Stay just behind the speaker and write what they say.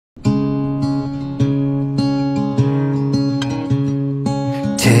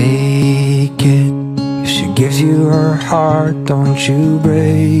Take it. If she gives you her heart, don't you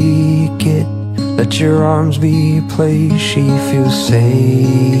break it. Let your arms be a place she feels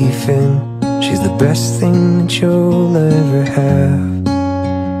safe in. She's the best thing that you'll ever have.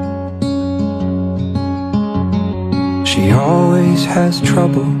 She always has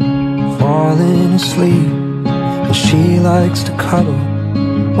trouble falling asleep, and she likes to cuddle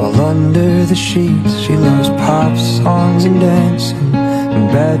while under the sheets. She loves pop songs and dancing and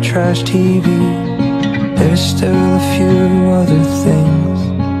bad trash TV. There's still a few other things.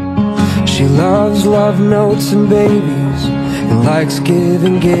 She loves love notes and babies and likes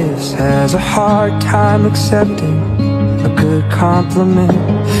giving gifts. Has a hard time accepting a good compliment.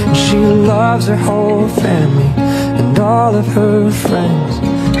 And she loves her whole family and all of her friends.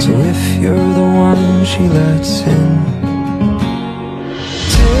 So if you're the one she lets in,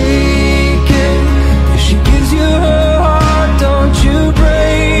 take it. If she gives you her heart, don't you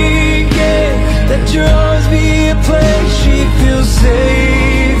break it. Let your arms be a place she feels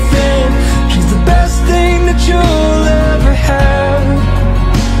safe in. She's the best thing that you'll ever have.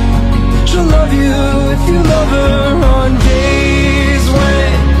 She'll love you if you love her on days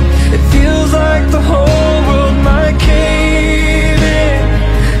when it feels like the whole world might cave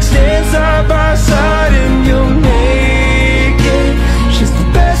in. Stand side by side and you'll make it. She's the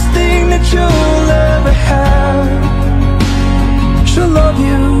best thing that you'll ever have. She'll love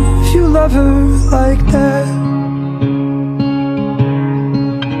you if you love her like that.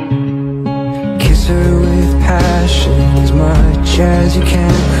 Kiss her with passion as much as you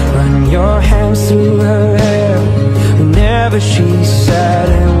can. Run your hands through her hair whenever she's sad.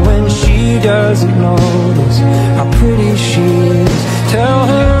 And when she doesn't notice how pretty she is, tell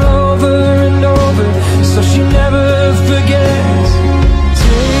her over and over so she never forgets.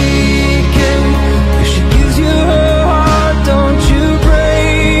 Take it. If she gives you her heart, don't you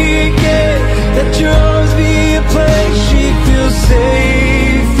break it. Let your arms be a place she feels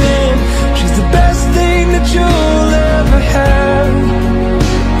safe in. She's the best thing that you'll ever have.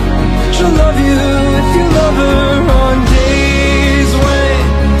 She'll love you if you love her on days when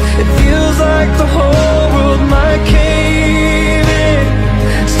it feels like the whole world might cave in.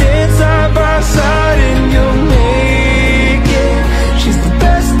 Stand side by side and you'll make it. She's the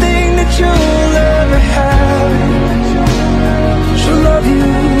best thing that you'll ever have. She'll love you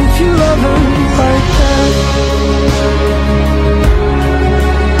if you love her like that.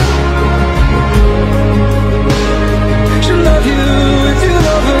 She'll love you if you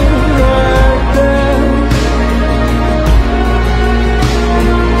love her like that.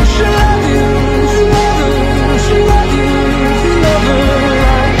 She'll love you if you love her. She'll love you if you love her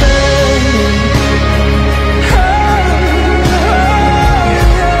like that.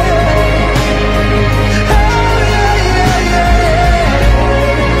 Oh,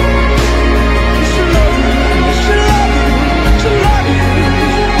 she'll love you, she'll love you, she'll love you.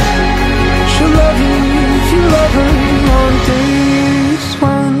 She'll love you if you love her on days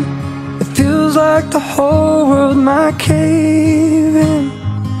when it feels like the whole world might cave in.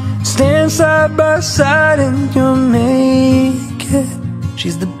 Stand side by side and you'll make it.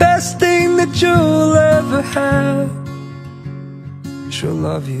 She's the best thing that you'll ever have. She'll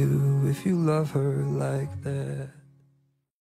love you if you love her like that.